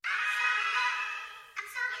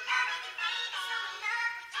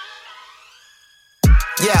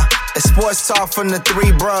Yeah, it's sports talk from the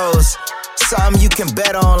three bros. Something you can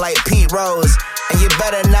bet on like Pete Rose. And you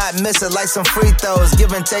better not miss it like some free throws.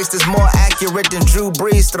 Give and takes is more accurate than Drew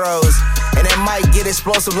Brees throws. And it might get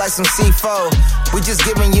explosive like some C4. We just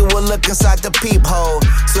giving you a look inside the peephole.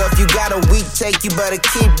 So if you got a weak take, you better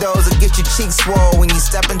keep those or get your cheeks swole when you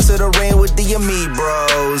step into the ring with the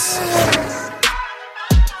Bros.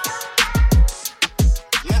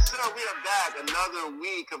 Yes, sir, we are back. Another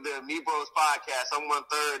week of the Bros podcast. I'm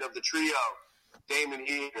 1/3 of the trio. Damon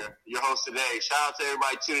here, your host today. Shout out to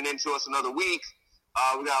everybody tuning in to us another week.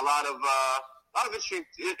 We got a lot of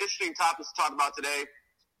interesting topics to talk about today.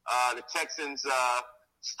 The Texans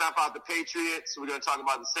stomp out the Patriots. We're going to talk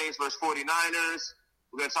about the Saints versus 49ers.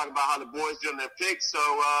 We're going to talk about how the boys did on their picks. So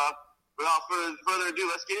without further ado,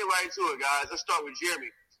 let's get right into it, guys. Let's start with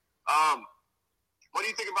Jeremy. What do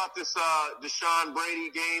you think about this Deshaun Brady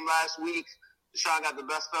game last week? Deshaun got the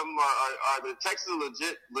best of them. Are the Texans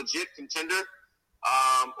legit contender?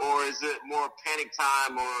 Or is it more panic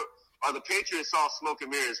time, or are the Patriots all smoke and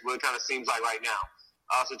mirrors, what it kind of seems like right now?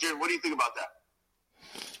 So, Jeremy, what do you think about that?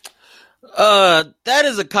 That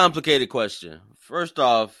is a complicated question. First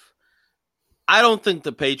off, I don't think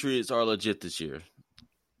the Patriots are legit this year.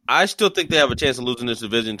 I still think they have a chance of losing this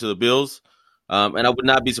division to the Bills, and I would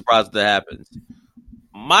not be surprised if that happens.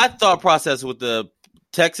 My thought process with the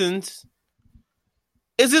Texans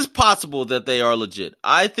is this possible that they are legit?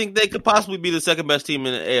 I think they could possibly be the second best team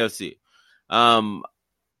in the AFC.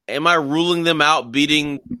 Am I ruling them out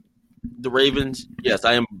beating the Ravens? Yes,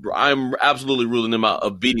 I am. I'm absolutely ruling them out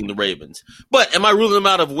of beating the Ravens. But am I ruling them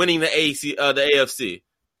out of winning the AFC?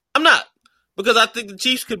 I'm not, because I think the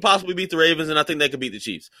Chiefs could possibly beat the Ravens, and I think they could beat the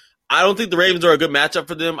Chiefs. I don't think the Ravens are a good matchup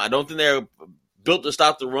for them. I don't think they're built to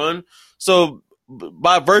stop the run. So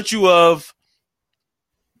by virtue of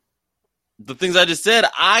the things I just said,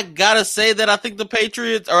 I gotta say that I think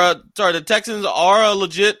the Texans are a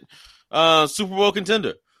legit Super Bowl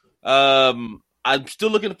contender. I'm still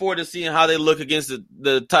looking forward to seeing how they look against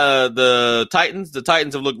the Titans. The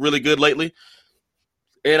Titans have looked really good lately,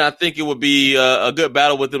 and I think it would be a good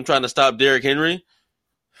battle with them trying to stop Derrick Henry.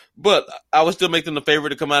 But I would still make them the favorite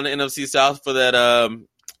to come out of the NFC South for that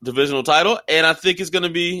divisional title, and I think it's going to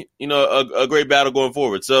be a great battle going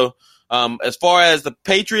forward. So as far as the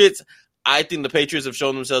Patriots, I think the Patriots have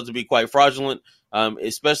shown themselves to be quite fraudulent,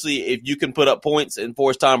 especially if you can put up points and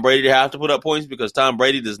force Tom Brady to have to put up points, because Tom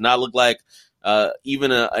Brady does not look like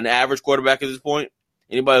even an average quarterback at this point.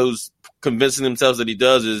 Anybody who's convincing themselves that he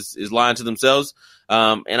does is lying to themselves.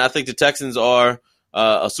 And I think the Texans are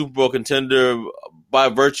a Super Bowl contender by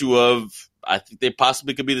virtue of, I think they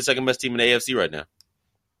possibly could be the second best team in the AFC right now.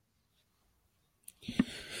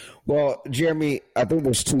 Well, Jeremy, I think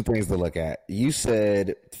there's two things to look at. You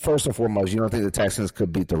said, first and foremost, you don't think the Texans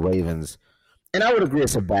could beat the Ravens. And I would agree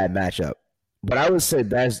it's a bad matchup. But I would say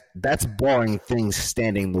that's barring things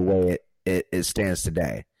standing the way it stands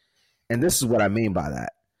today. And this is what I mean by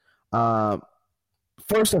that.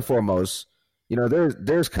 First and foremost,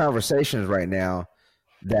 there's conversations right now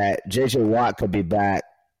that J.J. Watt could be back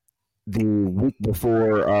the week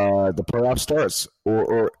before the playoff starts,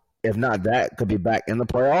 or if not that, could be back in the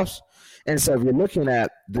playoffs. And so if you're looking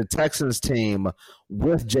at the Texans team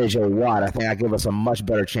with J.J. Watt, I think I give us a much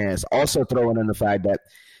better chance. Also throwing in the fact that,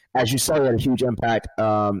 as you saw, he had a huge impact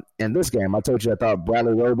in this game. I told you I thought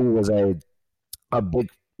Bradley Roby was a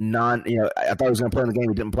big I thought he was going to play in the game.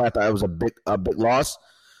 He didn't play. I thought it was a big loss.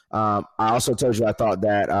 I also told you I thought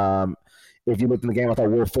that if you looked in the game, I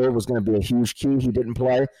thought Will Fuller was going to be a huge key. He didn't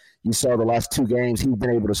play. You saw the last two games, he's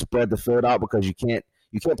been able to spread the field out because you can't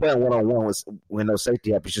play on one-on-one with no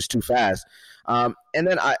safety help. It's just too fast. And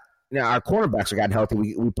then our cornerbacks are gotten healthy.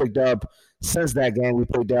 We picked up, since that game,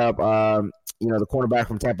 the cornerback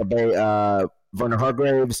from Tampa Bay, Vernon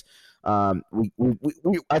Hargreaves. I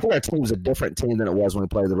think our team was a different team than it was when we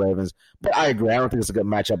played the Ravens. But I agree. I don't think it's a good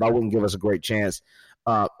matchup. I wouldn't give us a great chance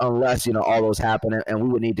unless, all those happen, and we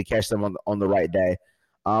would need to catch them on the right day.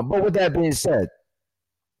 But with that being said,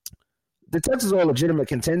 the Texans are a legitimate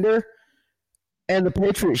contender, and the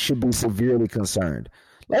Patriots should be severely concerned.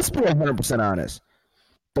 Let's be 100% honest.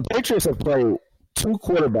 The Patriots have played two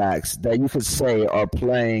quarterbacks that you could say are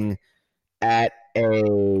playing at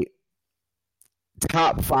a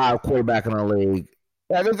top 5 quarterback in the league.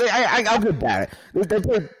 I'll give that. They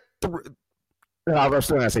played I'm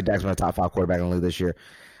still going to say Dak's been a top 5 quarterback in the league this year.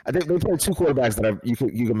 I think they played two quarterbacks that you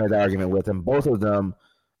can make that argument with, and both of them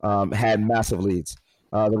had massive leads.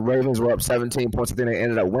 The Ravens were up 17 points. I think they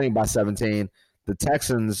ended up winning by 17. The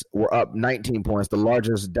Texans were up 19 points, the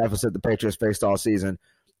largest deficit the Patriots faced all season.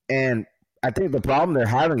 And I think the problem they're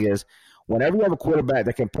having is whenever you have a quarterback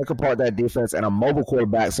that can pick apart that defense and a mobile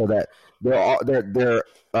quarterback so that their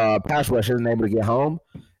pass rush isn't able to get home,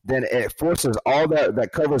 then it forces all that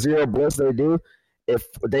cover zero blitz they do. If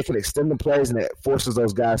they can extend the plays, and it forces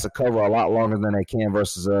those guys to cover a lot longer than they can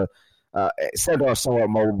versus Sandor's somewhat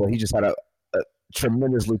mobile, but he just had a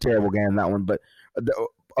tremendously terrible game in that one. But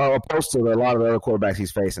opposed to a lot of the other quarterbacks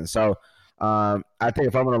he's facing. So I think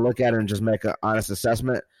if I'm going to look at it and just make an honest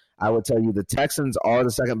assessment, I would tell you the Texans are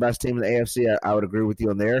the second best team in the AFC. I would agree with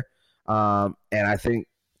you on there. And I think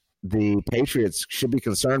the Patriots should be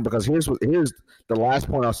concerned because here's the last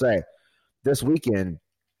point I'll say. This weekend,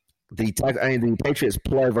 the Patriots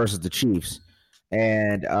play versus the Chiefs.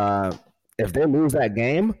 And if they lose that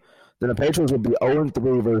game, then the Patriots would be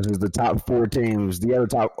 0-3 versus the top four teams, the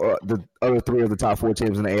other three of the top four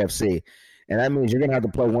teams in the AFC. And that means you're going to have to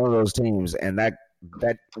play one of those teams, and that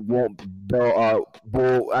won't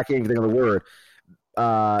I can't even think of the word.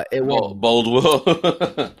 It won't. Bold will.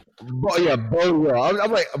 Bold will.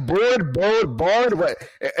 I'm like bold, but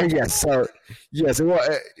yes. So yes, it won't.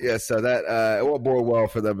 Yes, so that it won't bode well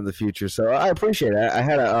for them in the future. So I appreciate it. I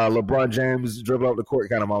had a LeBron James dribble up the court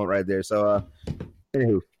kind of moment right there. So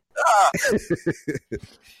anywho.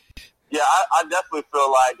 Yeah, I definitely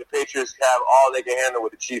feel like the Patriots have all they can handle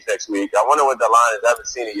with the Chiefs next week. I wonder what the line is. I haven't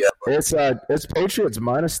seen it yet. But. It's Patriots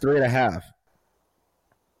minus 3.5.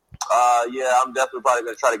 Yeah, I'm definitely probably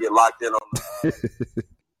going to try to get locked in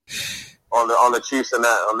on the Chiefs on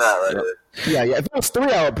that right there. Yeah. If it was 3,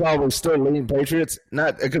 I would probably still lean Patriots.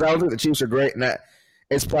 Not because I don't think the Chiefs are great, and that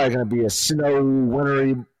it's probably going to be a snowy,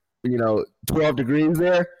 wintry, 12 degrees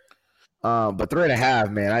there. But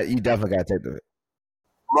 3.5, man, you definitely got to take it.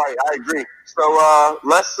 Right, I agree. So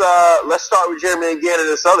let's start with Jeremy again in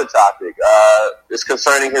this other topic. It's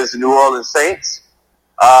concerning his New Orleans Saints.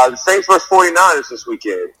 The Saints versus 49ers this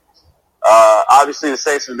weekend. Obviously, the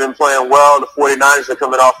Saints have been playing well. The 49ers are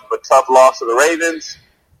coming off of a tough loss to the Ravens.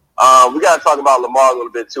 We got to talk about Lamar a little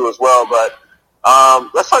bit too as well. But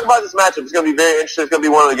let's talk about this matchup. It's going to be very interesting. It's going to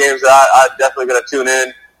be one of the games that I'm definitely going to tune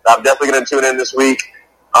in. I'm definitely going to tune in this week.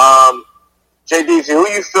 JD, who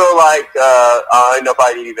you feel like, I don't know if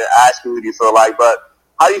I need to even ask you who do you feel like, but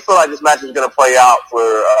how do you feel like this match is going to play out for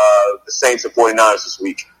the Saints and 49ers this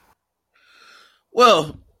week?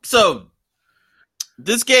 Well, so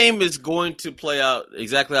this game is going to play out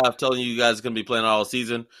exactly how I'm telling you guys it's going to be playing out all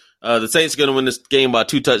season. The Saints are going to win this game by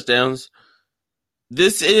 2 touchdowns.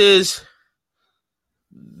 This is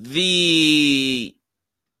the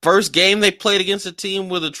first game they played against a team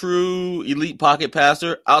with a true elite pocket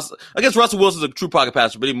passer. I guess Russell Wilson's a true pocket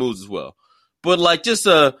passer, but he moves as well. But like just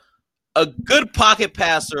a good pocket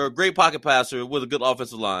passer, a great pocket passer with a good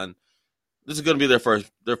offensive line. This is going to be their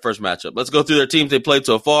first matchup. Let's go through their teams they played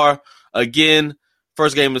so far. Again,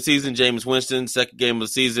 first game of the season, Jameis Winston. Second game of the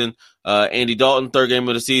season, Andy Dalton. Third game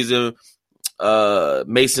of the season,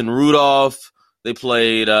 Mason Rudolph. They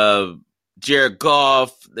played Jared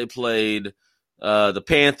Goff. They played the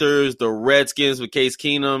Panthers, the Redskins with Case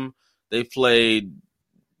Keenum. They played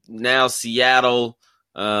now Seattle,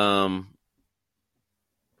 the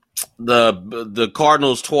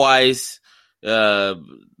Cardinals twice,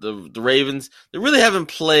 the Ravens. They really haven't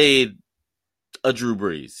played a Drew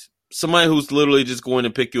Brees, somebody who's literally just going to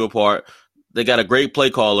pick you apart. They got a great play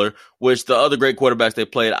caller, which the other great quarterbacks they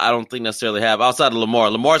played, I don't think necessarily have outside of Lamar.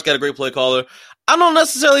 Lamar's got a great play caller. I don't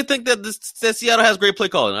necessarily think that Seattle has great play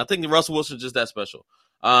calling. I think Russell Wilson's just that special.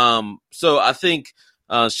 So I think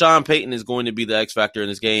Sean Payton is going to be the X factor in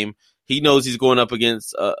this game. He knows he's going up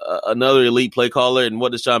against another elite play caller, and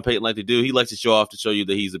what does Sean Payton like to do? He likes to show off to show you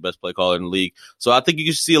that he's the best play caller in the league. So I think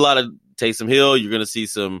you should see a lot of Taysom Hill. You're going to see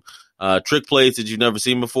some trick plays that you've never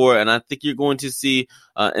seen before, and I think you're going to see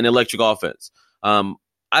an electric offense.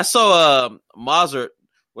 I saw Mozart,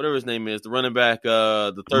 whatever his name is, the running back,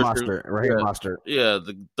 the third string, Mostert. Yeah,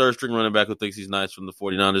 the third string running back who thinks he's nice from the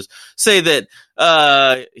 49ers, say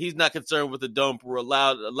that he's not concerned with the dome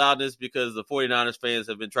loudness because the 49ers fans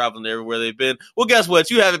have been traveling everywhere they've been. Well, guess what?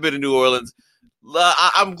 You haven't been to New Orleans.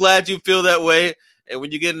 I'm glad you feel that way, and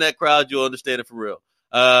when you get in that crowd, you'll understand it for real.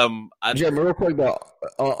 Jim, real quick though,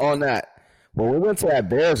 on that. When we went to that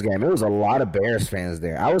Bears game, it was a lot of Bears fans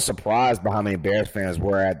there. I was surprised by how many Bears fans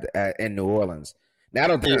were in New Orleans. Now,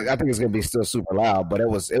 I think it's going to be still super loud, but it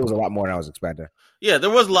was a lot more than I was expecting. Yeah, there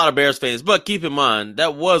was a lot of Bears fans, but keep in mind,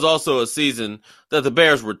 that was also a season that the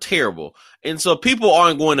Bears were terrible. And so people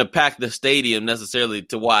aren't going to pack the stadium necessarily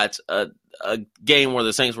to watch a game where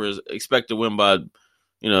the Saints were expected to win by,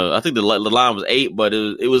 I think the line was 8, but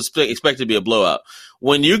it was expected to be a blowout.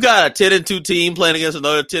 When you got a 10-2 team playing against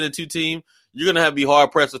another 10-2 team, you're going to be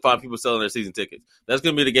hard pressed to find people selling their season tickets. That's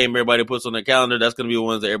going to be the game everybody puts on their calendar. That's going to be the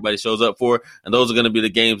ones that everybody shows up for. And those are going to be the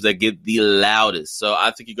games that get the loudest. So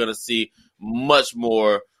I think you're going to see much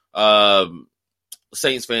more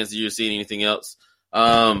Saints fans than you're seeing anything else.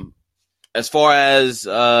 As far as,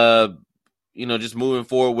 just moving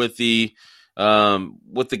forward with the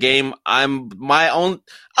game, I'll be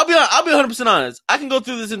 100% honest. I can go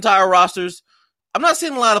through this entire rosters. I'm not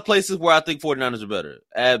seeing a lot of places where I think 49ers are better.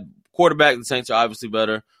 At quarterback, the Saints are obviously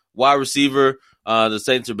better. Wide receiver, the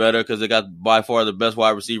Saints are better because they got by far the best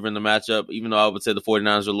wide receiver in the matchup, even though I would say the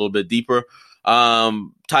 49ers are a little bit deeper.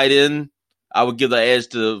 Tight end, I would give the edge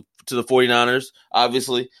to the 49ers,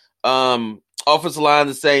 obviously. Offensive line,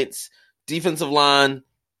 the Saints. Defensive line,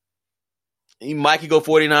 you might could go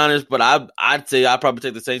 49ers, but I'd say I'd probably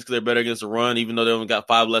take the Saints because they're better against the run, even though they only got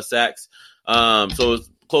 5 less sacks. So it's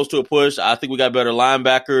close to a push. I think we got better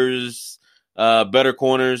linebackers, better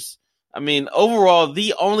corners. I mean, overall,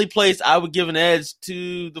 the only place I would give an edge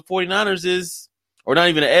to the 49ers is, or not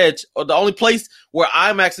even an edge, or the only place where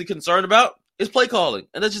I'm actually concerned about is play calling.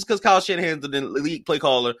 And that's just because Kyle Shanahan's an elite play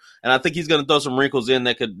caller, and I think he's going to throw some wrinkles in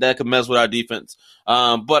that could mess with our defense.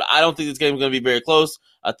 But I don't think this game is going to be very close.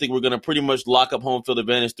 I think we're going to pretty much lock up home field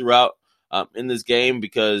advantage throughout in this game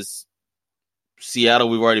because Seattle,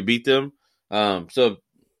 we've already beat them. So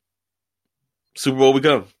Super Bowl we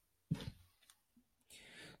come.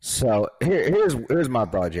 So here's my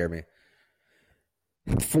thought, Jeremy.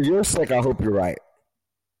 For your sake, I hope you're right.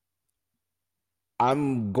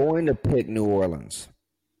 I'm going to pick New Orleans,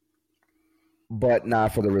 but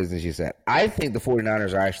not for the reasons you said. I think the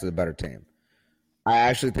 49ers are actually the better team. I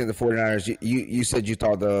actually think the 49ers, you said you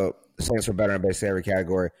thought the Saints were better in basically every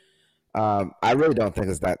category. I really don't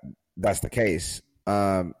think that's the case. What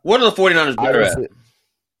are the 49ers better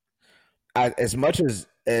at? As much as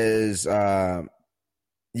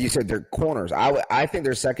you said their corners, I think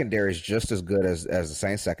their secondary is just as good as the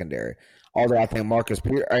Saints secondary. Although I think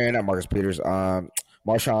Marshawn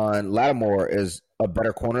Lattimore is a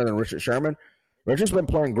better corner than Richard Sherman. Richard's been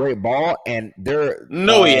playing great ball, and they're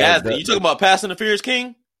he hasn't. You talking about pass interference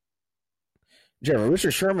king? Jeremy,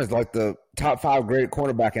 Richard Sherman's like the top 5 great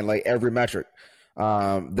cornerback in like every metric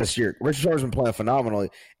this year. Richard Sherman's been playing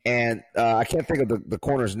phenomenally, and I can't think of the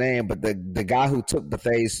corner's name, but the guy who took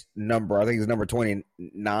Bethay's number, I think he's number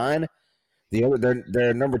 29.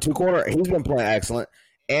 Their number 2 corner, he's been playing excellent.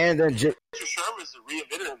 And then Richard Sherman's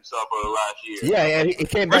reinvented himself over the last year. Yeah, he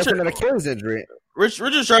came back from an Achilles injury.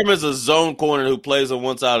 Richard Sherman is a zone corner who plays on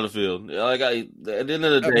one side of the field. At the end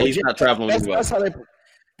of the day, he's not traveling with anybody.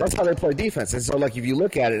 That's how they play defense. And so, like, if you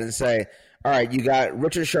look at it and say, all right, you got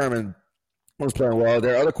Richard Sherman who's playing well.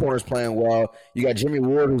 There are other corners playing well. You got Jimmy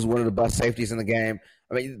Ward, who's one of the best safeties in the game.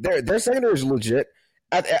 I mean, their secondary is legit.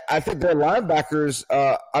 I think their linebackers,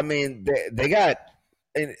 they got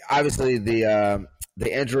 – and obviously the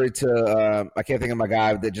injury to I can't think of my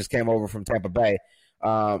guy that just came over from Tampa Bay.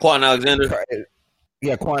 Quan Alexander.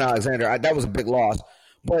 Yeah, Quan Alexander. That was a big loss.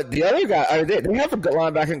 But the other guy, they have a good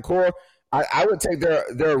linebacking core. I would take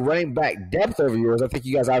their running back depth over yours. I think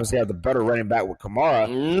you guys obviously have the better running back with Kamara.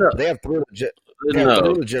 No. They have three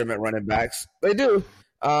legitimate running backs. They do.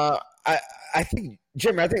 I think,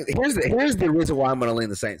 Jimmy, here's the reason why I'm going to lean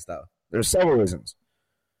the Saints, though. There's several reasons.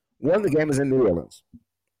 One, the game is in New Orleans.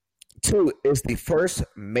 2, it's the first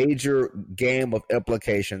major game of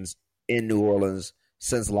implications in New Orleans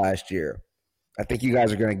since last year. I think you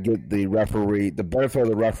guys are going to get the benefit of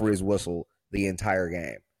the referee's whistle the entire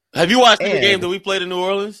game. Have you watched the game that we played in New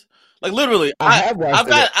Orleans? Like, literally, I've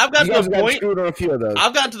gotten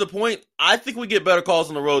to the point. I think we get better calls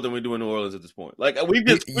on the road than we do in New Orleans at this point. Like, we've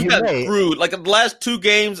got screwed. Like, the last 2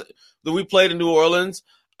 games that we played in New Orleans,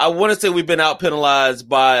 I want to say we've been out penalized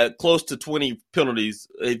by close to 20 penalties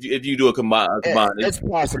if you do a combined. It's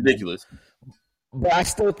possible. Ridiculous. But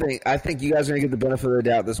I think you guys are going to get the benefit of the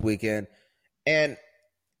doubt this weekend. And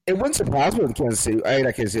it wouldn't surprise me if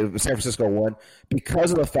San Francisco won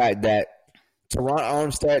because of the fact that Teron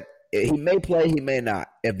Armstead, he may play, he may not.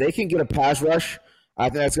 If they can get a pass rush, I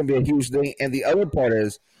think that's going to be a huge thing. And the other part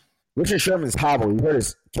is Richard Sherman's hobbled. You heard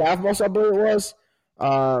his calf muscle, I believe it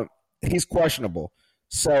was. He's questionable.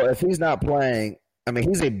 So if he's not playing, I mean,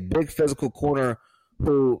 he's a big physical corner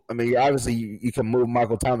who, I mean, obviously you can move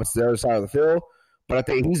Michael Thomas to the other side of the field, but I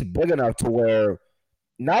think he's big enough to where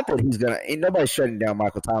not that he's going to – ain't nobody shutting down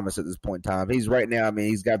Michael Thomas at this point in time. He's right now – I mean,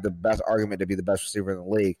 he's got the best argument to be the best receiver in the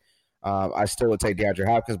league. I still would take DeAndre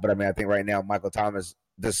Hopkins, but, I mean, I think right now Michael Thomas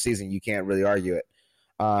this season you can't really argue it.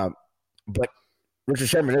 But Richard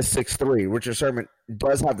Sherman is 6'3". Richard Sherman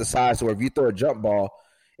does have the size to where if you throw a jump ball,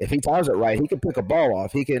 if he times it right, he can pick a ball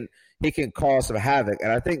off. He can cause some havoc.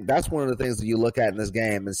 And I think that's one of the things that you look at in this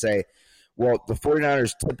game and say, well, the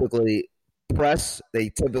 49ers typically press. They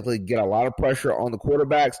typically get a lot of pressure on the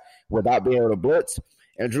quarterbacks without being able to blitz.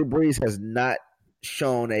 And Drew Brees has not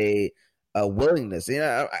shown a willingness.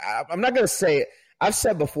 I'm not going to say – I've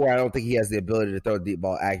said before I don't think he has the ability to throw a deep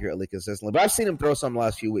ball accurately, consistently. But I've seen him throw some the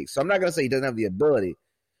last few weeks. So I'm not going to say he doesn't have the ability.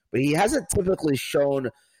 But he hasn't typically shown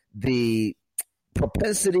the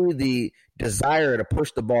propensity, the desire to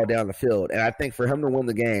push the ball down the field. And I think for him to win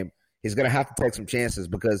the game, he's going to have to take some chances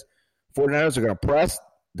because 49ers are going to press,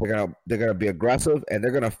 they're going to be aggressive, and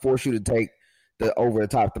they're going to force you to take the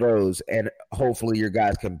over-the-top throws, and hopefully your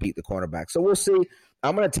guys can beat the cornerback. So we'll see.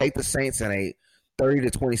 I'm going to take the Saints in a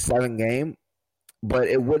 30-27 game, but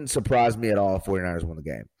it wouldn't surprise me at all if 49ers win the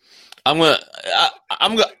game. I think the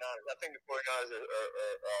 49ers are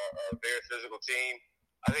a very physical team.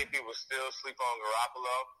 I think people still sleep on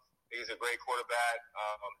Garoppolo. He's a great quarterback.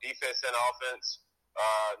 Defense and offense.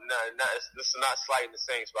 This is not slighting the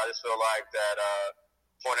Saints, but I just feel like that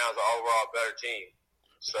 49ers are overall a better team.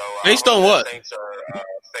 So based on what? The Saints are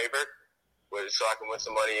favored, so I can win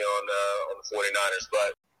some money on the 49ers.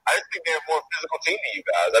 But I just think they're a more physical team than you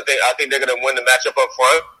guys. I think they're going to win the matchup up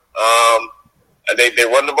front. They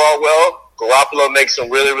run the ball well. Garoppolo makes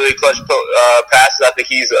some really, really clutch passes. I think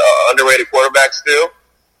he's an underrated quarterback still.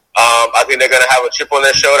 I think they're going to have a chip on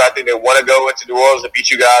their shoulder. I think they want to go into New Orleans and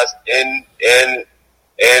beat you guys in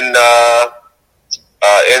the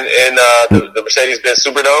Mercedes-Benz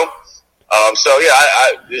Superdome. I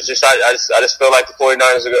just feel like the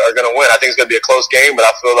 49ers are going to win. I think it's going to be a close game, but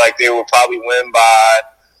I feel like they will probably win by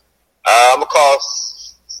I'm going to call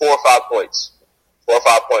 4 or 5 points. 4 or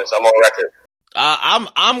 5 points. I'm on record.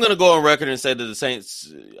 I'm going to go on record and say that the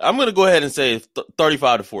Saints. I'm going to go ahead and say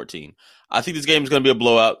 35-14. I think this game is going to be a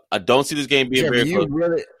blowout. I don't see this game being very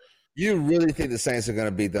close. You really think the Saints are going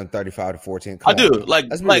to beat them 35-14? I do. Like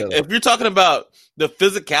if you're talking about the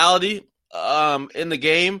physicality in the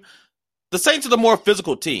game, the Saints are the more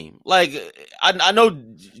physical team. Like I know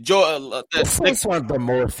Joe. The Saints aren't the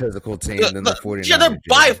more physical team than the 49ers. Yeah, they're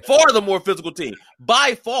by far the more physical team.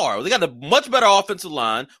 By far, they got a much better offensive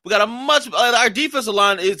line. We got our defensive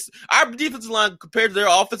line compared to their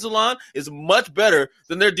offensive line is much better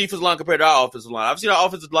than their defensive line compared to our offensive line. I've seen our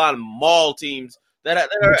offensive line maul teams that are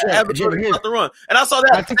having to run, and I saw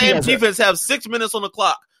that same defense have 6 minutes on the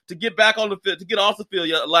clock to get back on the field, to get off the field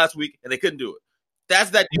last week, and they couldn't do it.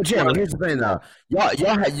 That's that. But Jim, here's the thing now.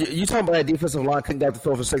 You talking about that defensive line couldn't get off the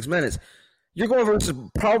field for 6 minutes. You're going versus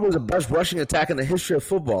probably the best rushing attack in the history of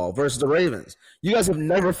football versus the Ravens. You guys have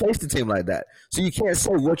never faced a team like that. So you can't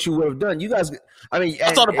say what you would have done. You guys, I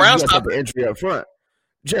saw the Browns stop the entry up front.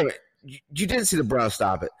 Jim, you didn't see the Browns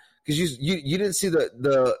stop it. Because you didn't see the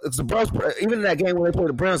Browns, even in that game when they played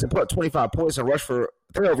the Browns, they put up 25 points and rushed for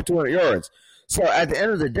over 200 yards. So at the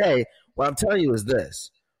end of the day, what I'm telling you is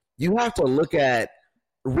this. You have to look at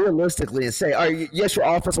realistically and say, all right, yes, your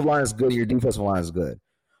offensive line is good and your defensive line is good.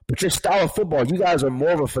 But your style of football, you guys are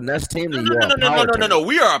more of a finesse team than you are a power team. No.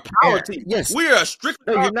 We are a power team. Yes. We are a strict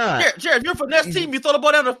power. No, you're not. Jared, you're a finesse team. You throw the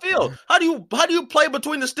ball down the field. How do you play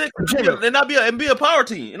between the sticks and be a power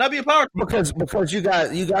team? And not be a power team? Because you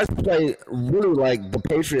guys play really like the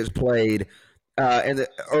Patriots played in the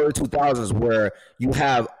early 2000s, where you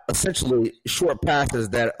have essentially short passes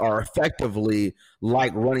that are effectively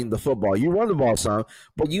like running the football. You run the ball some,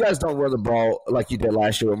 but you guys don't run the ball like you did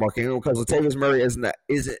last year with Mark Ingram, because Latavius Murray isn't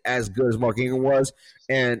as good as Mark Ingram was,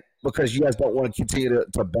 and because you guys don't want to continue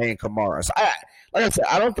to bang Kamara. So like I said,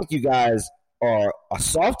 I don't think you guys are a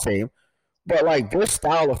soft team, but like their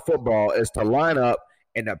style of football is to line up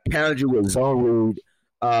and to pound you with zone read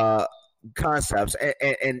concepts,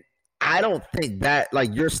 and I don't think that,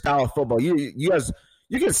 like, your style of football, you guys,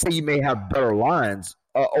 you can say you may have better lines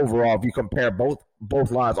overall if you compare both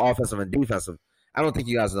lines, offensive and defensive. I don't think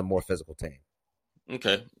you guys are the more physical team.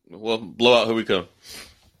 Okay. Well, blowout, here we come.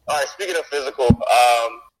 All right, speaking of physical,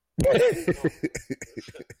 the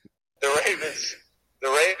Ravens,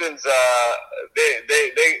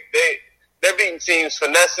 they're beating teams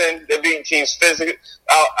finessing, they're beating teams physical,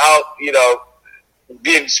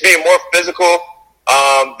 being more physical.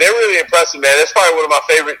 They're really impressive, man. That's probably one of my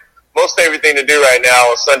most favorite thing to do right now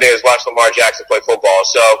on Sunday is watch Lamar Jackson play football.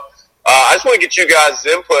 So I just want to get you guys'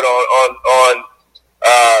 input on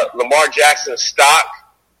Lamar Jackson's stock.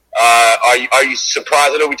 Are you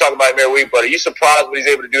surprised? I know we talk about him every week, but are you surprised what he's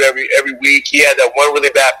able to do every week? He had that one really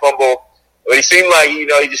bad fumble, but he seemed like he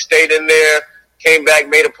just stayed in there, came back,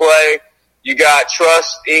 made a play. You got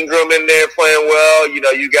Trust Ingram in there playing well.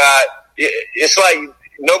 It's like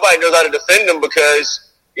nobody knows how to defend him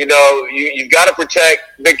because, you've got to protect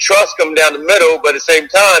Big Trust coming down the middle, but at the same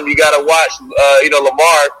time, you got to watch,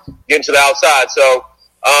 Lamar get to the outside. So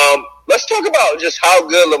let's talk about just how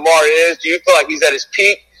good Lamar is. Do you feel like he's at his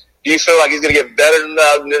peak? Do you feel like he's going to get better in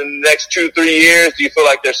the next 2-3 years? Do you feel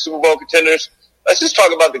like they're Super Bowl contenders? Let's just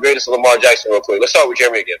talk about the greatest of Lamar Jackson real quick. Let's start with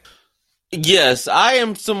Jeremy again. Yes, I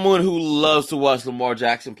am someone who loves to watch Lamar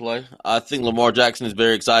Jackson play. I think Lamar Jackson is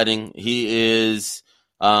very exciting. He is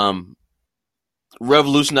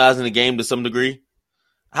revolutionizing the game to some degree.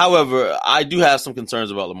 However, I do have some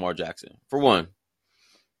concerns about Lamar Jackson. For one,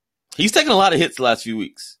 he's taken a lot of hits the last few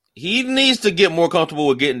weeks. He needs to get more comfortable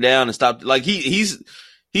with getting down and stop. Like he's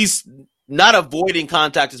not avoiding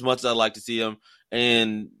contact as much as I'd like to see him.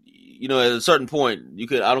 And at a certain point,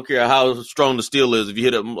 I don't care how strong the steel is. If you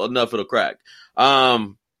hit it enough, it'll crack.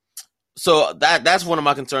 So that's one of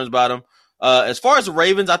my concerns about him. As far as the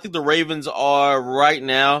Ravens, I think the Ravens are right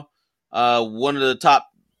now one of the top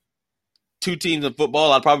 2 teams in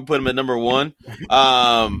football. I'd probably put them at number 1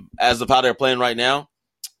 as of how they're playing right now.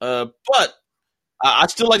 But I'd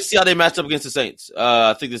still like to see how they match up against the Saints.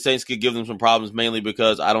 I think the Saints could give them some problems, mainly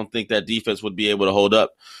because I don't think that defense would be able to hold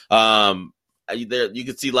up. You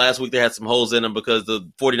could see last week they had some holes in them because the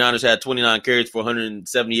 49ers had 29 carries for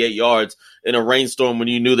 178 yards in a rainstorm when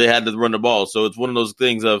you knew they had to run the ball. So it's one of those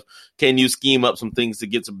things of, can you scheme up some things to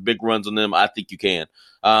get some big runs on them? I think you can.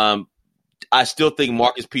 I still think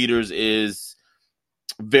Marcus Peters is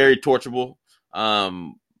very torchable.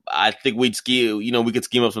 I think we could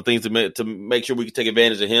scheme up some things to make sure we could take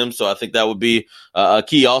advantage of him. So I think that would be a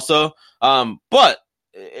key also. But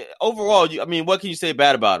overall, what can you say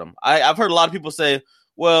bad about him? I've heard a lot of people say,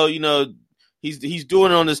 well, he's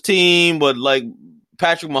doing it on his team, but like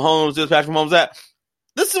Patrick Mahomes this, Patrick Mahomes that.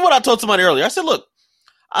 This is what I told somebody earlier. I said, look,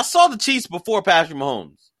 I saw the Chiefs before Patrick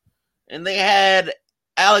Mahomes, and they had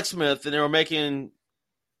Alex Smith, and they were making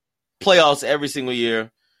playoffs every single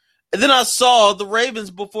year. And then I saw the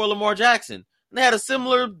Ravens before Lamar Jackson, and they had a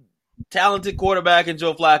similar talented quarterback in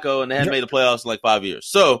Joe Flacco, and they hadn't made the playoffs in like 5 years.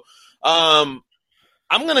 So I'm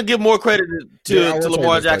going to give more credit to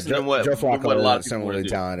Lamar Jackson than what Joe Flacco a lot of is people similarly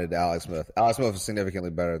talented to Alex Smith. Alex Smith is significantly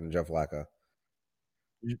better than Joe Flacco.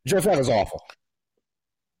 Joe Flacco's awful.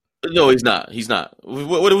 No, he's not. He's not.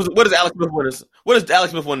 What does Alex Smith win? What does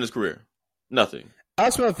Alex Smith win in his career? Nothing.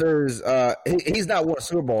 Alex Smith is he's not won a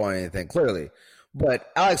Super Bowl or anything, clearly. But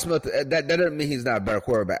Alex Smith, that doesn't mean he's not a better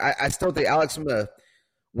quarterback. I still think Alex Smith,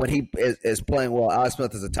 when he is playing well, Alex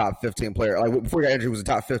Smith is a top 15 player. Like before he got injured, he was a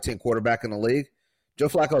top 15 quarterback in the league. Joe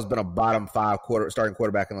Flacco has been a bottom 5 starting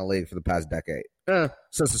quarterback in the league for the past decade,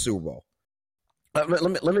 since the Super Bowl. Let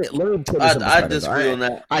me put this in perspective. I disagree on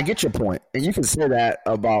that. I get your point, and you can say that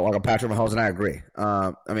about like a Patrick Mahomes, and I agree.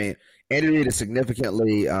 Andy Reid has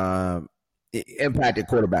significantly impacted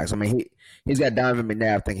quarterbacks. He's got Donovan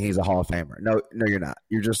McNabb thinking he's a Hall of Famer. No, you're not.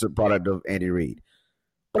 You're just a product of Andy Reid.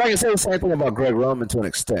 But I can say the same thing about Greg Roman to an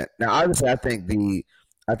extent. Now, obviously, I think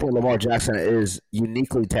Lamar Jackson is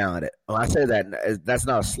uniquely talented. When I say that, that's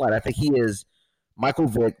not a slight. I think he is Michael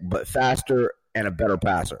Vick, but faster and a better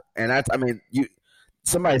passer. And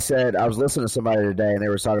somebody said, I was listening to somebody today, and they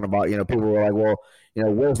were talking about, people were like, well,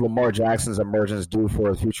 where's Lamar Jackson's emergence due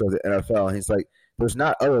for the future of the NFL? And he's like, there's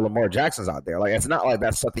not other Lamar Jacksons out there. Like, it's not like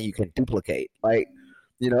that's something you can duplicate. Like,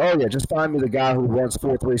 just find me the guy who runs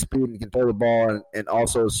 4.3 speed and can throw the ball and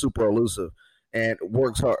also is super elusive and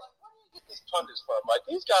works hard. Where do you get these pundits from? Like,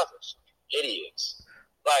 these guys are idiots.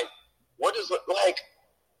 Like,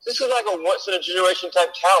 this is like a once-in-a-generation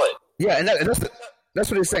type talent. Yeah, and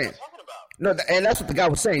that's what he's saying. No, and that's what the guy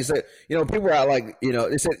was saying. He said, people are out like,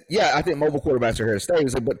 they said, yeah, I think mobile quarterbacks are here to stay. He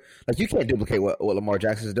said, but like you can't duplicate what Lamar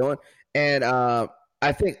Jackson is doing. And I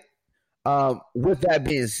think with that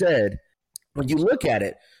being said, when you look at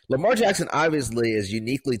it, Lamar Jackson obviously is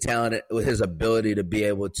uniquely talented with his ability to be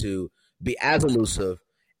able to be as elusive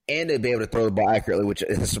and to be able to throw the ball accurately, which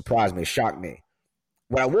has surprised me, shocked me.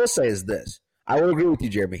 What I will say is this. I will agree with you,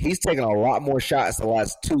 Jeremy. He's taken a lot more shots the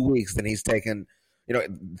last 2 weeks than he's taken.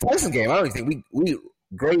 Texans game, I don't even think we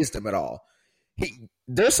grazed him at all.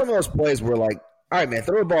 There's some of those plays where, like, all right, man,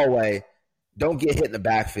 throw the ball away. Don't get hit in the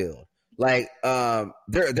backfield. Like,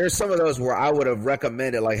 there's some of those where I would have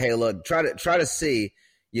recommended, like, hey, look, try to see,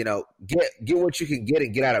 get what you can get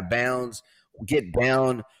and get out of bounds, get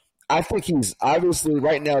down. I think he's obviously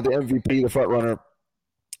right now the MVP, the front runner.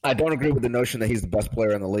 I don't agree with the notion that he's the best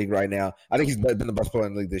player in the league right now. I think he's been the best player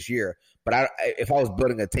in the league this year. But if I was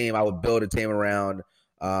building a team, I would build a team around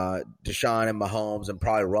Deshaun and Mahomes and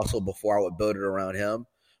probably Russell before I would build it around him.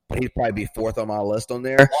 But he'd probably be 4th on my list on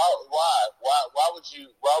there. Why would you?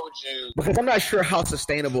 Because I'm not sure how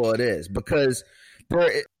sustainable it is. Because he's bigger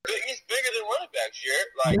than running back. backs, Jared.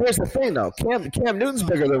 Like, here's the thing, though. Cam Newton's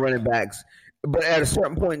bigger than running backs, but at a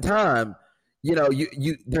certain point in time, you know,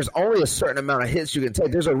 you there's only a certain amount of hits you can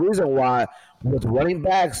take. There's a reason why with running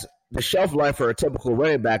backs, the shelf life for a typical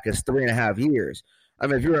running back is 3.5 years. I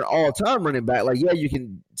mean, if you're an all-time running back, like, yeah, you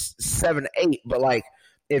can 7, 8, but like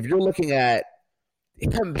if you're looking at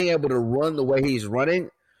him being able to run the way he's running,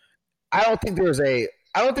 I don't think there's a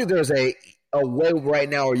way right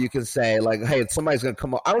now where you can say, like, hey, somebody's going to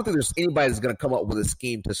come up. I don't think there's anybody that's going to come up with a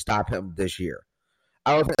scheme to stop him this year.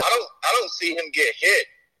 I don't see him get hit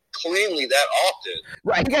cleanly that often.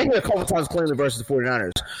 Right, he got hit a couple times cleanly versus the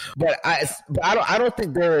 49ers. But I don't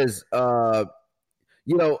think there is hey,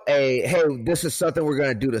 this is something we're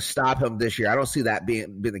going to do to stop him this year. I don't see that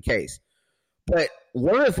being the case. But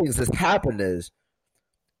one of the things that's happened is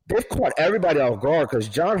they've caught everybody off guard because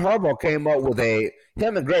John Harbaugh came up with him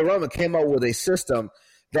and Greg Roman came up with a system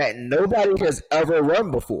that nobody has ever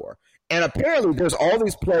run before. And apparently there's all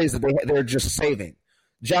these plays that they're just saving.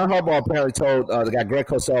 John Harbaugh apparently told the guy Greg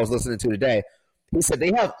Cosell was listening to today, he said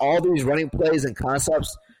they have all these running plays and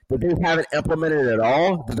concepts that they haven't implemented at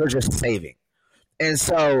all that they're just saving. And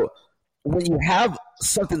so when you have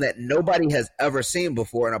something that nobody has ever seen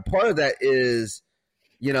before, and a part of that is,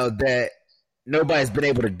 you know, that nobody's been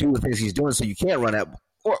able to do the things he's doing, so you can't run it.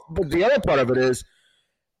 But the other part of it is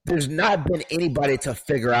there's not been anybody to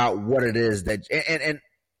figure out what it is that and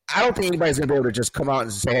I don't think anybody's going to be able to just come out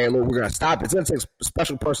and say, hey, look, we're going to stop it. It's going to take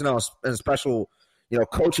special personnel and special, you know,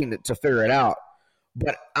 coaching to figure it out.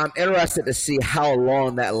 But I'm interested to see how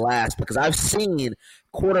long that lasts because I've seen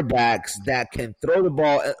quarterbacks that can throw the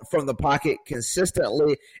ball from the pocket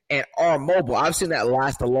consistently and are mobile. I've seen that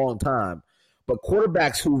last a long time. But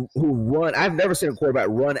quarterbacks who run, I've never seen a quarterback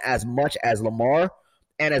run as much as Lamar,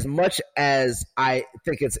 and as much as I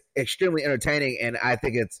think it's extremely entertaining and I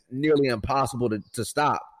think it's nearly impossible to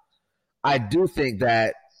stop. I do think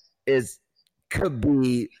that could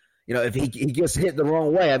be, you know, if he gets hit the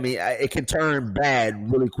wrong way, I mean, it can turn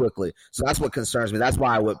bad really quickly. So that's what concerns me. That's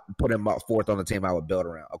why I would put him up fourth on the team I would build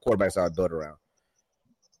around, a quarterback I would build around.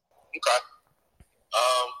 Okay.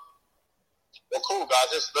 Well, cool,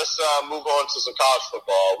 guys. Let's move on to some college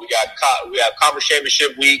football. We have Conference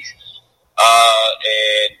Championship week,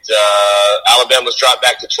 and Alabama's dropped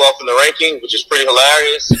back to 12th in the ranking, which is pretty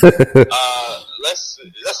hilarious. Let's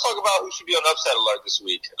talk about who should be on upset alert this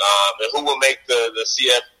week, and who will make the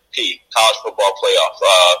CFP college football playoff.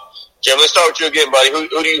 Jim, let's start with you again, buddy. Who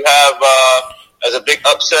do you have as a big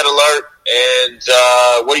upset alert, and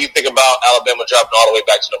what do you think about Alabama dropping all the way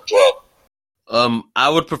back to number 12? I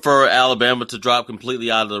would prefer Alabama to drop completely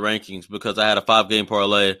out of the rankings because I had a 5-game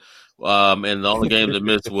parlay, and the only game that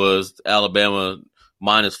missed was Alabama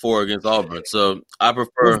 -4 against Auburn. So I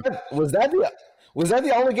prefer. Was that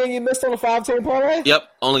the only game you missed on a 5-team parlay? Yep,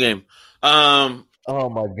 only game. Oh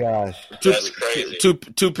my gosh, that's crazy.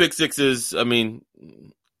 Two pick sixes. I mean,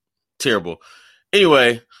 terrible.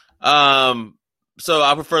 Anyway, so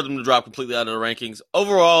I prefer them to drop completely out of the rankings.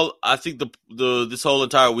 Overall, I think this whole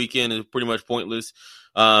entire weekend is pretty much pointless.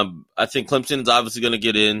 I think Clemson is obviously going to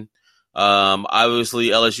get in. Obviously,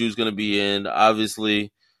 LSU is going to be in.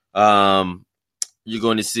 Obviously, you're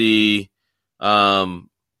going to see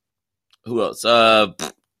who else?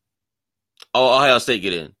 Ohio State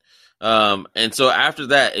get in. And so after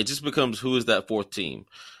that, it just becomes who is that fourth team.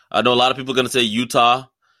 I know a lot of people are going to say Utah.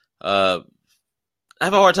 I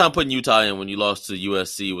have a hard time putting Utah in when you lost to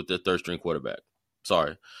USC with their third-string quarterback.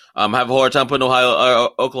 Sorry. I have a hard time putting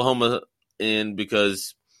Oklahoma in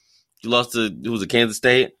because you lost to Kansas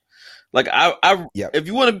State. Like Yep. If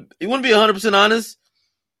you want to be 100% honest,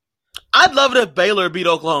 I'd love it if Baylor beat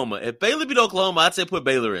Oklahoma. If Baylor beat Oklahoma, I'd say put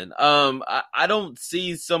Baylor in. I don't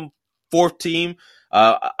see some fourth team.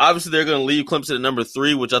 Obviously, they're going to leave Clemson at number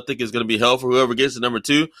 3, which I think is going to be hell for whoever gets to number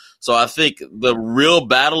 2. So I think the real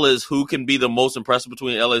battle is who can be the most impressive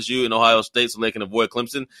between LSU and Ohio State so they can avoid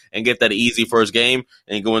Clemson and get that easy first game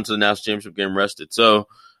and go into the national championship game rested. So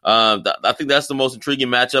I think that's the most intriguing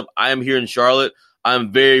matchup. I am here in Charlotte.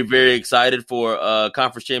 I'm very, very excited for a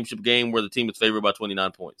conference championship game where the team is favored by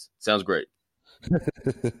 29 points. Sounds great.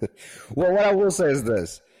 Well, what I will say is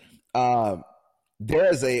this. There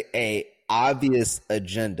is a obvious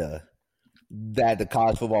agenda that the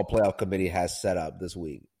College Football Playoff Committee has set up this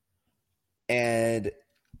week. And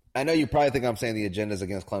I know you probably think I'm saying the agenda is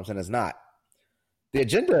against Clemson. It's not. The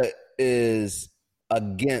agenda is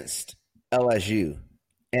against LSU.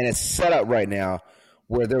 And it's set up right now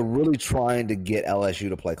where they're really trying to get LSU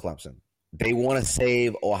to play Clemson. They want to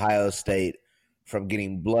save Ohio State from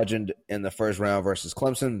getting bludgeoned in the first round versus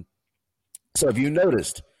Clemson. So if you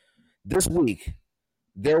noticed, this week,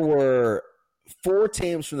 there were 4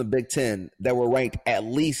 teams from the Big Ten that were ranked at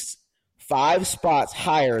least 5 spots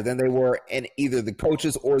higher than they were in either the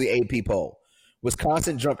coaches or the AP poll.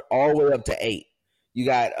 Wisconsin jumped all the way up to 8. You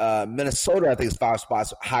got Minnesota, I think, is 5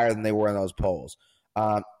 spots higher than they were in those polls.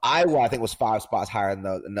 Iowa, I think, was 5 spots higher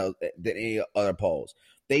than any other polls.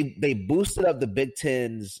 They boosted up the Big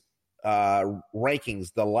Ten's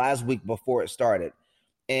rankings the last week before it started.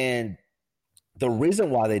 And the reason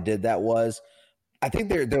why they did that was I think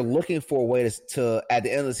they're looking for a way to at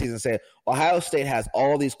the end of the season say Ohio State has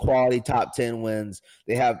all these quality top 10 wins.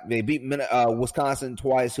 They beat Wisconsin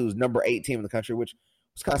twice, who's number 8 team in the country, which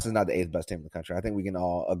Wisconsin's not the 8th best team in the country. I think we can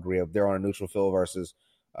all agree if they're on a neutral field versus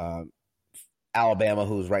Alabama,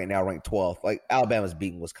 who's right now ranked 12th. Like Alabama's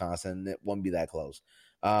beating Wisconsin, it wouldn't be that close.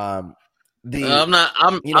 I'm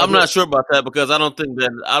not sure about that because I don't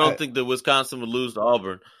think that Wisconsin would lose to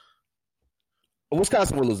Auburn.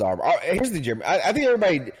 Wisconsin will lose to Auburn. Here's the Jeremy. I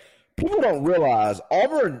think people don't realize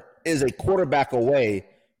Auburn is a quarterback away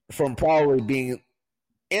from probably being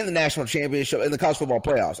in the national championship in the college football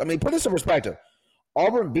playoffs. I mean, put this in perspective.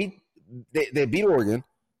 Auburn beat Oregon,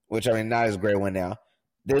 which I mean not as great a win now.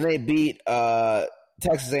 Then they beat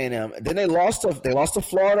Texas A&M. Then they lost to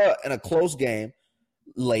Florida in a close game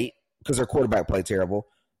late because their quarterback played terrible.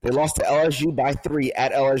 They lost to LSU by 3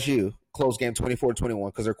 at LSU, close game 24-21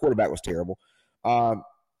 because their quarterback was terrible.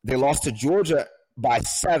 They lost to Georgia by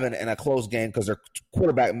 7 in a close game because their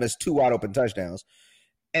quarterback missed 2 wide open touchdowns.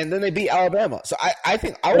 And then they beat Alabama. So I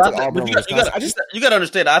think I would take Auburn. You got to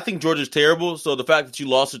understand. I think Georgia's terrible. So the fact that you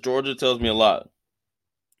lost to Georgia tells me a lot.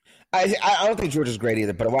 I don't think Georgia's great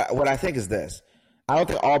either. But what I think is this: I don't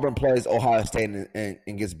think Auburn plays Ohio State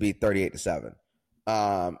and gets beat 38-7.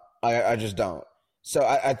 I just don't. So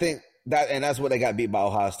I think that, and that's what they got beat by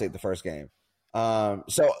Ohio State the first game.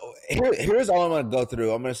 So here's all I'm going to go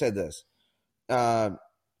through. I'm going to say this. I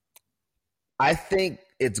think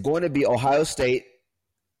it's going to be Ohio State,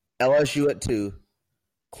 LSU at 2,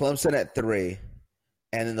 Clemson at 3,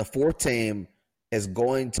 and then the 4th team is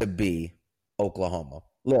going to be Oklahoma.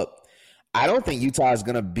 Look, I don't think Utah is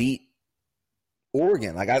going to beat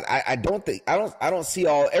Oregon. Like I don't see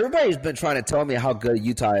all. Everybody's been trying to tell me how good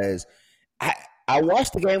Utah is. I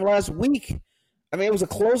watched the game last week. I mean, it was a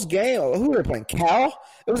close game. Who were they playing? Cal?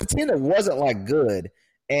 It was a team that wasn't like good,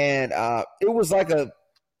 and it was like I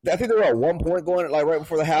think they were at 1 point going like right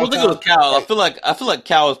before the halftime. I don't think it was Cal. I feel like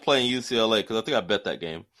Cal was playing UCLA because I think I bet that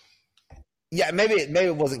game. Yeah, maybe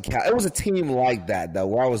it wasn't Cal. It was a team like that though,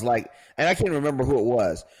 where I was like, and I can't remember who it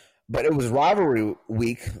was, but it was rivalry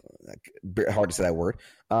week. Hard to say that word.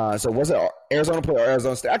 So was it Arizona play or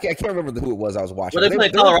Arizona State? I can't remember who it was I was watching. Were they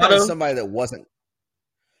playing Colorado? Somebody that wasn't.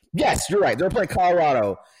 Yes, you're right. They were playing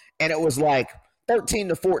Colorado, and it was like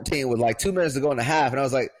 13-14 with like 2 minutes to go in the half, and I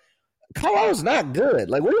was like, Colorado's not good.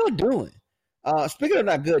 Like, what are y'all doing? Speaking of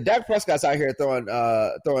not good, Dak Prescott's out here throwing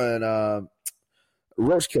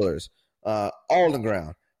roach killers all on the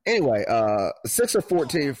ground. Anyway, 6 of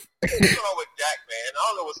 14. What's going on with Dak, man? I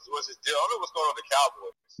don't know what's his deal. I don't know what's going on with the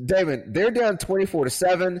Cowboys. Damon, they're down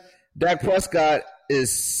 24-7. Dak Prescott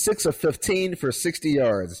is 6 of 15 for 60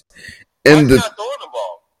 yards. And Why is he not throwing the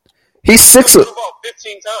ball? He's 6 of the ball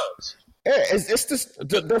 15 times. Yeah, it's just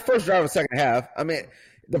their first drive of the second half. I mean,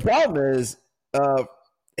 the problem is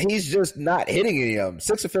he's just not hitting any of them.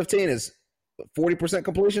 6 of 15 is 40%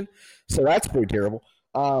 completion, so that's pretty terrible.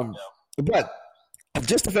 But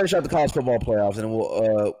just to finish out the college football playoffs,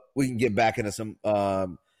 and we can get back into some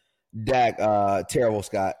Dak terrible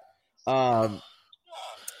Scott. But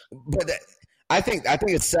I think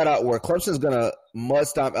it's set up where Clemson's going to mud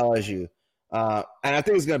stomp LSU, and I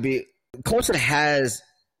think it's going to be Clemson has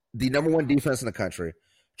the number 1 defense in the country.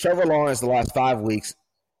 Trevor Lawrence, the last 5 weeks,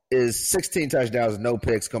 is 16 touchdowns, no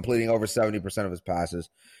picks, completing over 70% of his passes.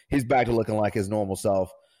 He's back to looking like his normal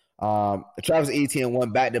self. Travis Etienne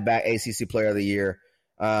won back-to-back ACC Player of the Year.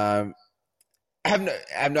 I have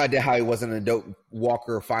no idea how he wasn't a Doak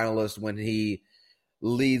Walker finalist when he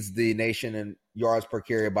leads the nation in yards per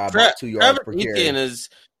carry by about 2 yards per carry. Etienne is.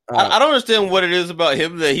 I don't understand what it is about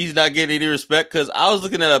him that he's not getting any respect, because I was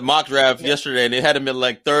looking at a mock draft yesterday and it had him in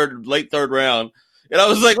like late third round. And I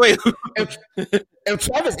was like, wait. If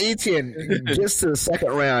Travis Etienne gets to the second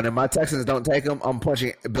round and my Texans don't take him, I'm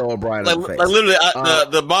punching Bill O'Brien in the face. Like literally,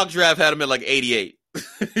 the mock draft had him at like 88.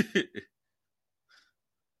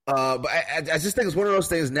 But I just think it's one of those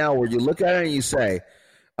things now where you look at it and you say,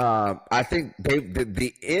 I think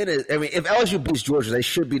the end is, I mean, if LSU beats Georgia, they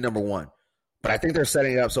should be number 1. But I think they're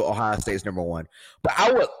setting it up so Ohio State's number 1. But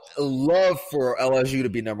I would love for LSU to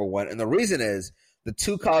be number 1. And the reason is the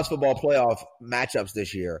 2 college football playoff matchups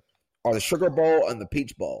this year are the Sugar Bowl and the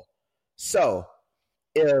Peach Bowl. So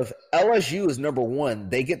if LSU is number one,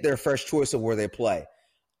 they get their first choice of where they play.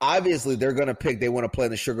 Obviously, they're going to pick they want to play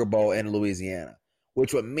in the Sugar Bowl in Louisiana,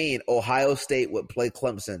 which would mean Ohio State would play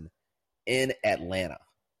Clemson in Atlanta.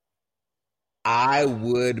 I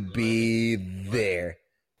would be there.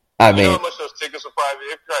 You know how much those tickets will probably be?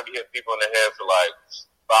 They'll probably hit people in the head for like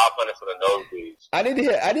 $500 for the nosebleeds.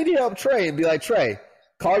 I need to help Trey and be like, Trey,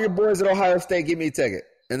 call your boys at Ohio State, give me a ticket,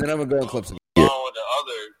 and then I'm gonna go in Clemson. Along with the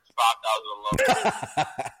other 5,000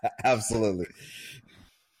 alumni. Absolutely,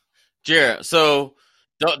 Jared. So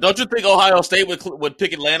don't you think Ohio State would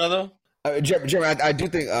pick Atlanta though? Jeremy, I do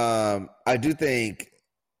think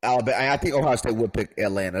Alabama. I think Ohio State would pick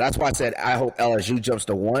Atlanta. That's why I said I hope LSU jumps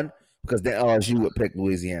to 1 because then LSU would pick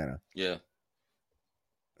Louisiana. Yeah.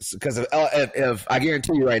 Because if I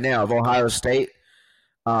guarantee you right now, if Ohio State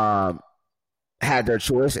had their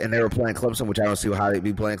choice and they were playing Clemson, which I don't see how they'd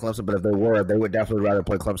be playing Clemson, but if they were, they would definitely rather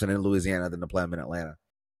play Clemson in Louisiana than to play them in Atlanta.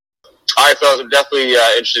 All right, fellas, I'm definitely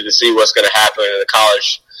interested to see what's going to happen in the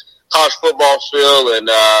college football field, and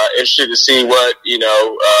interested to see what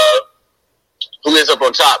who ends up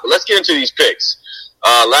on top. But let's get into these picks.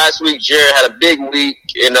 Last week, Jared had a big week,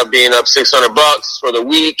 ended up being up $600 for the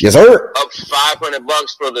week. Yes, sir. Up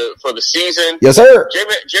 $500 for the season. Yes, sir.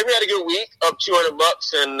 Jamie had a good week, up $200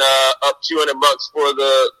 and up $200 for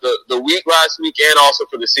the week last week and also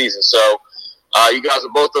for the season. So you guys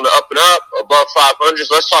are both on the up and up, above 500.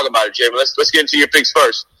 So let's talk about it, Jamie. Let's get into your picks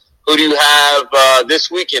first. Who do you have this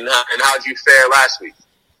week, and how did you fare last week?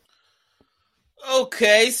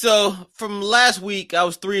 Okay, so from last week, I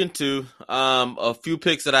was 3-2. A few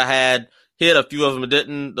picks that I had hit, a few of them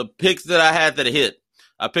didn't. The picks that I had that hit,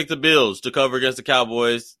 I picked the Bills to cover against the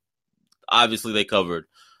Cowboys. Obviously, they covered.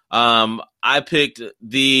 I picked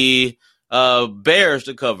the Bears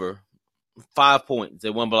to cover 5 points. They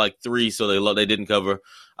won by like 3, so they didn't cover.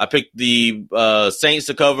 I picked the Saints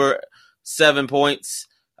to cover 7 points.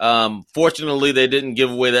 Fortunately, they didn't give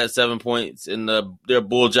away that 7 points in their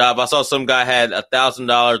bull job. I saw some guy had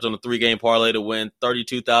 $1,000 on a 3-game parlay to win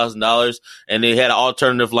 $32,000, and they had an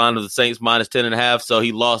alternative line of the Saints minus 10.5, so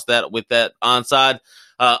he lost that with that onside.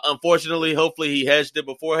 Unfortunately, hopefully he hedged it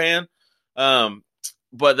beforehand.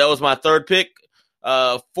 But that was my third pick.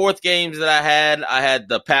 Fourth games that I had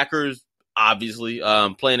the Packers, obviously,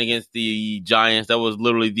 playing against the Giants. That was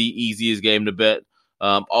literally the easiest game to bet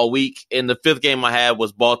all week. And the fifth game I had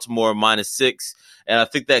was Baltimore -6. And I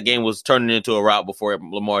think that game was turning into a rout before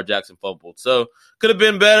Lamar Jackson fumbled. So could have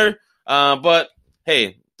been better. But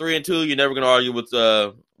hey, 3-2, you're never going to argue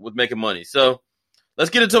with making money. So let's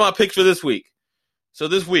get into my picks for this week. So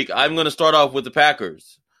this week, I'm going to start off with the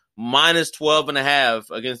Packers. -12.5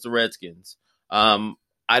 against the Redskins.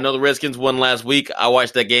 I know the Redskins won last week. I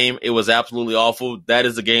watched that game. It was absolutely awful. That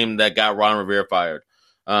is the game that got Ron Rivera fired.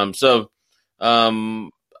 I'm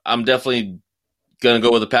definitely going to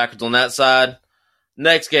go with the Packers on that side.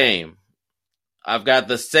 Next game, I've got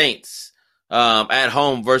the Saints at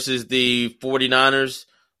home versus the 49ers.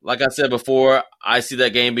 Like I said before, I see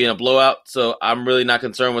that game being a blowout, so I'm really not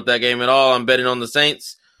concerned with that game at all. I'm betting on the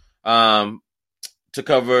Saints to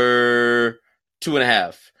cover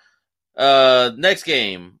 2.5. Next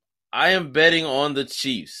game, I am betting on the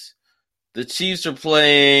Chiefs. The Chiefs are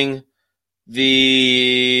playing the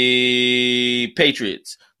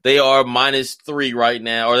Patriots. They are -3 right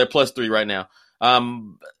now, or they're +3 right now.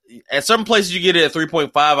 At some places you get it at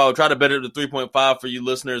 3.5. I would try to bet it at 3.5 for you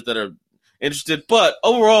listeners that are interested. But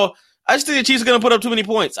overall, I just think the Chiefs are going to put up too many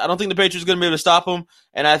points. I don't think the Patriots are going to be able to stop them.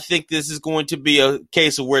 And I think this is going to be a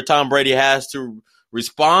case of where Tom Brady has to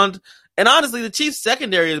respond. And honestly, the Chiefs'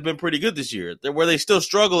 secondary has been pretty good this year. Where they still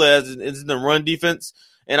struggle is in the run defense.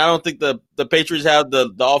 And I don't think the Patriots have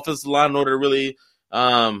the offensive line in order to really,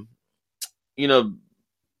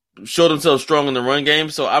 show themselves strong in the run game.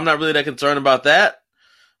 So I'm not really that concerned about that.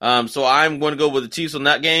 So I'm going to go with the Chiefs on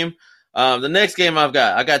that game. The next game I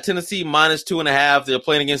got Tennessee -2.5. They're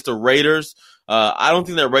playing against the Raiders. I don't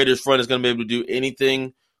think that Raiders front is going to be able to do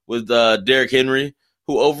anything with Derrick Henry,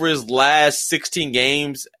 who over his last 16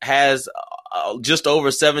 games has just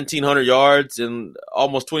over 1,700 yards and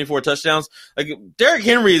almost 24 touchdowns. Like, Derrick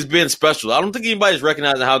Henry has been special. I don't think anybody's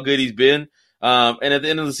recognizing how good he's been. And at the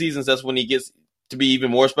end of the season, that's when he gets to be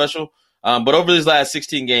even more special. But over these last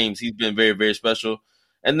 16 games, he's been very, very special.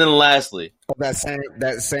 And then lastly, that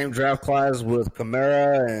same draft class with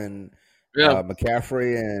Kamara and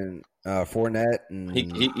McCaffrey and Fournette, and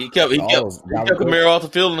he kept Kamara off the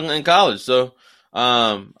field in college. So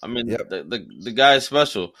the guy is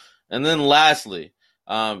special. And then lastly,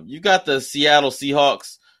 you got the Seattle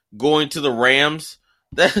Seahawks going to the Rams.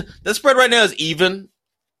 That spread right now is even.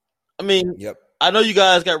 I mean, I know you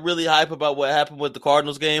guys got really hype about what happened with the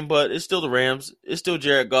Cardinals game, but it's still the Rams. It's still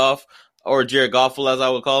Jared Goff, or Jared Goffel, as I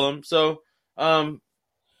would call him. So, no,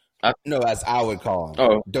 as I would call him.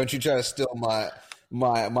 Oh. Don't you try to steal my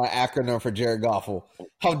acronym for Jared Goffel.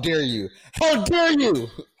 How dare you? How dare you?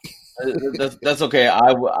 That's okay.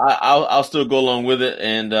 I'll still go along with it,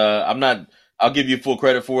 and I'm not. I'll give you full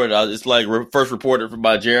credit for it. It's like first reported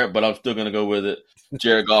by Jared, but I'm still gonna go with it.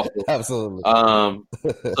 Jared Goff. Absolutely.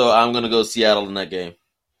 So I'm gonna go Seattle in that game.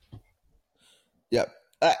 Yep.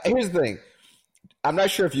 Here's the thing. I'm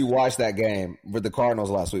not sure if you watched that game with the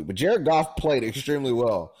Cardinals last week, but Jared Goff played extremely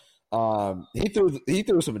well. He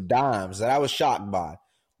threw some dimes that I was shocked by,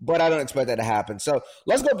 but I don't expect that to happen. So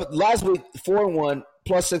let's go. Last week, 4-1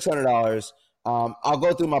 plus $600. I'll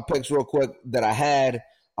go through my picks real quick that I had.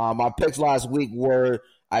 My picks last week were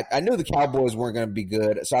I knew the Cowboys weren't going to be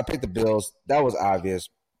good, so I picked the Bills. That was obvious.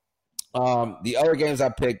 The other games I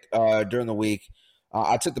picked during the week,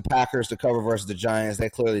 I took the Packers to cover versus the Giants. They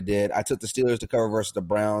clearly did. I took the Steelers to cover versus the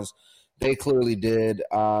Browns. They clearly did.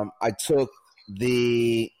 I took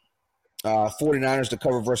the 49ers to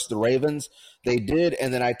cover versus the Ravens. They did.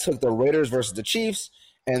 And then I took the Raiders versus the Chiefs,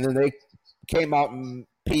 and then they came out and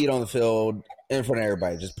peed on the field in front of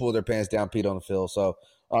everybody. Just pulled their pants down, peed on the field. So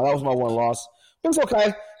that was my one loss. It was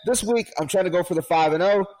okay. This week, I'm trying to go for the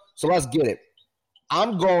 5-0, so let's get it.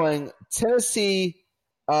 I'm going Tennessee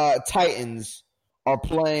Titans are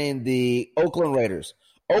playing the Oakland Raiders.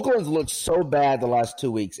 Oakland's looked so bad the last 2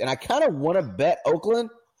 weeks, and I kind of want to bet Oakland,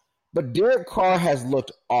 but Derek Carr has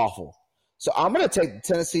looked awful. So I'm going to take the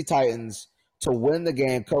Tennessee Titans to win the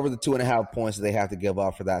game, cover the 2.5 points that they have to give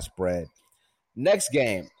up for that spread. Next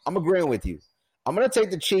game, I'm agreeing with you. I'm going to take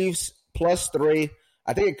the Chiefs plus 3.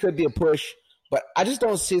 I think it could be a push, but I just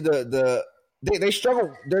don't see they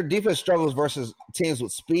struggle. Their defense struggles versus teams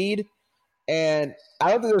with speed, and I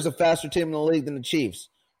don't think there's a faster team in the league than the Chiefs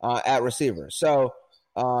at receiver. So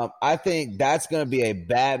I think that's going to be a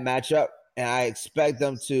bad matchup, and I expect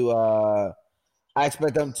them to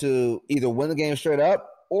either win the game straight up,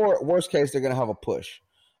 or worst case, they're going to have a push.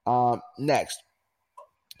 Next,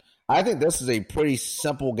 I think this is a pretty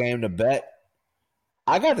simple game to bet.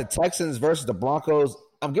 I got the Texans versus the Broncos.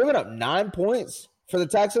 I'm giving up 9 points for the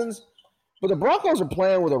Texans, but the Broncos are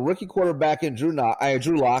playing with a rookie quarterback in Drew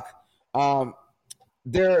Lock. Von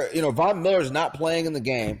Miller's not playing in the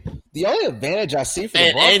game. The only advantage I see for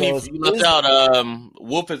the Broncos and you left out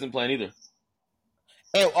Wolf isn't playing either.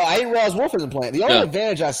 And I didn't realize Wolf isn't playing. The only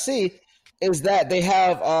advantage I see is that they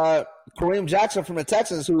have Kareem Jackson from the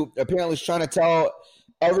Texans, who apparently is trying to tell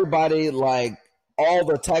everybody, like, all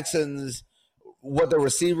the Texans what the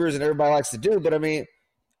receivers and everybody likes to do. But, I mean,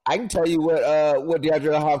 I can tell you what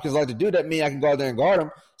DeAndre Hopkins like to do. That means I can go out there and guard him.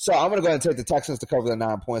 So I'm going to go ahead and take the Texans to cover the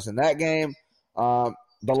 9 points in that game. The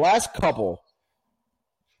last couple,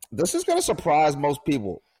 this is going to surprise most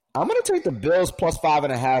people. I'm going to take the Bills plus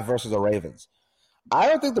 5.5 versus the Ravens. I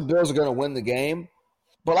don't think the Bills are going to win the game.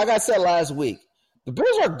 But like I said last week, the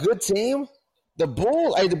Bills are a good team. The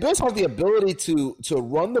Bills have the ability to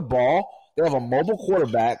run the ball. They have a mobile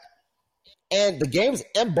quarterback. And the game's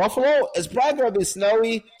in Buffalo. It's probably going to be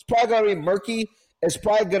snowy. It's probably going to be murky. It's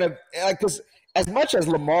probably going to because as much as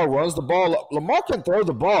Lamar runs the ball, Lamar can throw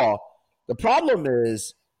the ball. The problem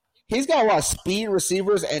is he's got a lot of speed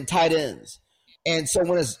receivers and tight ends. And so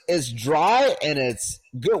when it's dry and it's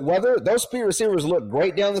good weather, those speed receivers look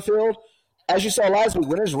great down the field. As you saw last week,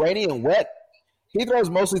 when it's rainy and wet, he throws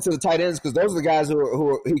mostly to the tight ends because those are the guys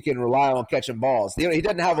who he can rely on catching balls. He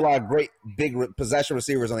doesn't have a lot of great big possession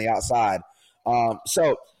receivers on the outside.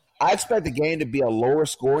 So I expect the game to be a lower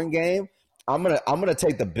scoring game. I'm gonna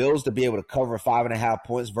take the Bills to be able to cover 5.5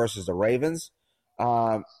 points versus the Ravens.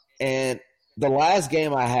 And the last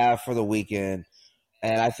game I have for the weekend,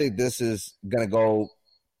 and I think this is gonna go.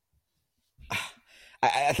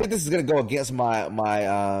 I think this is gonna go against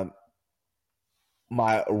my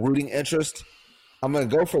rooting interest. I'm gonna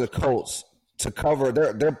go for the Colts to cover.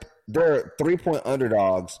 They're 3-point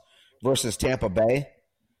underdogs versus Tampa Bay.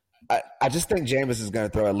 I just think Jameis is going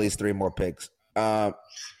to throw at least 3 more picks. Jameis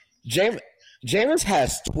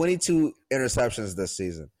has 22 interceptions this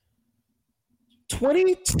season.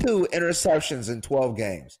 22 interceptions in 12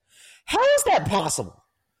 games. How is that possible?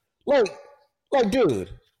 Like, dude.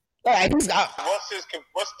 He's not.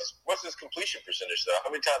 What's his completion percentage though?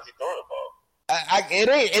 How many times he throwing the ball? It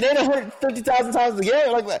ain't 150,000 times a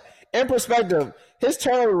game. Like, in perspective, his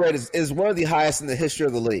turnover rate is one of the highest in the history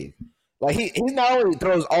of the league. Like he not only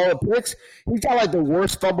throws all the picks, he's got like the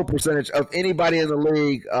worst fumble percentage of anybody in the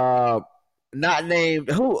league. Not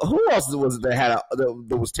named who else was it that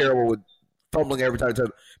was terrible with fumbling every time?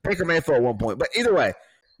 Baker Mayfield at one point, but either way,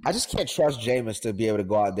 I just can't trust Jameis to be able to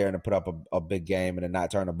go out there and to put up a big game and to not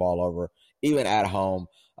turn the ball over, even at home.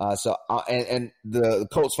 And the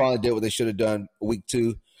Colts finally did what they should have done week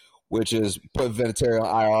 2, which is put Vinatieri on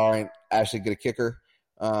IR and actually get a kicker.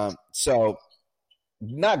 So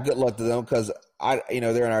not good luck to them because they're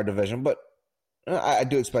in our division, but I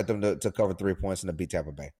do expect them to cover 3 points and to beat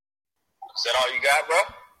Tampa Bay. Is that all you got, bro?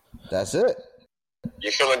 That's it.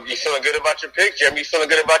 You feeling good about your picks, Jeremy? You feeling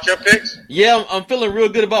good about your picks? Yeah, I'm feeling real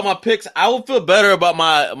good about my picks. I will feel better about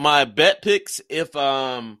my bet picks if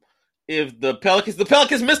the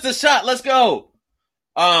Pelicans missed a shot. Let's go.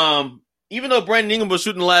 Even though Brandon Ingram was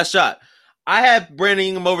shooting the last shot, I had Brandon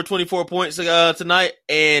Ingram over 24 points tonight,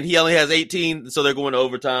 and he only has 18, so they're going to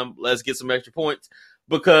overtime. Let's get some extra points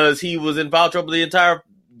because he was in foul trouble the entire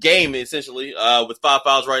game, essentially, with 5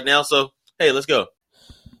 fouls right now. So, hey, let's go.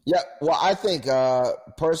 Yeah, well, I think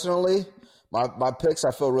personally, my picks I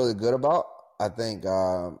feel really good about. I think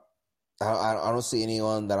I don't see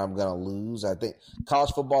anyone that I'm going to lose. I think college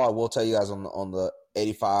football, I will tell you guys on the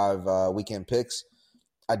 85 weekend picks,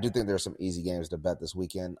 I do think there's some easy games to bet this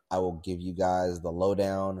weekend. I will give you guys the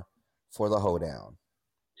lowdown for the hoedown.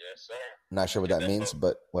 Yes, sir. Not sure what that means,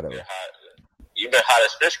 but whatever. You've been hot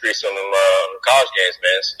as fish grease on them college games,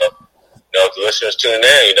 man. So, if the listeners tuning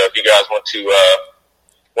in, if you guys want to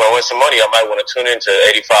win some money, I might want to tune into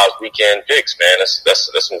 85's weekend picks, man. That's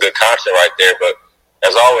some good content right there. But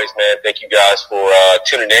as always, man, thank you guys for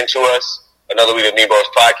tuning in to us. Another week of Me Bros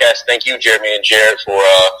podcast. Thank you, Jeremy and Jared, for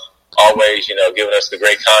always, giving us the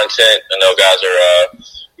great content. I know guys are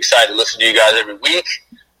excited to listen to you guys every week.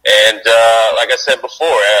 And like I said before,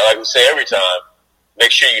 like we say every time,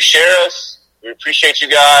 make sure you share us. We appreciate you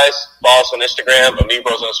guys. Follow us on Instagram,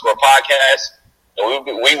 @MeBros_podcast. And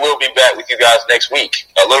we will be back with you guys next week,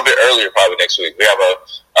 a little bit earlier probably next week. We have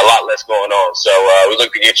a lot less going on. So we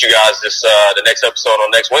look to get you guys the next episode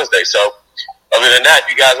on next Wednesday. So other than that,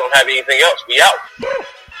 if you guys don't have anything else, we out.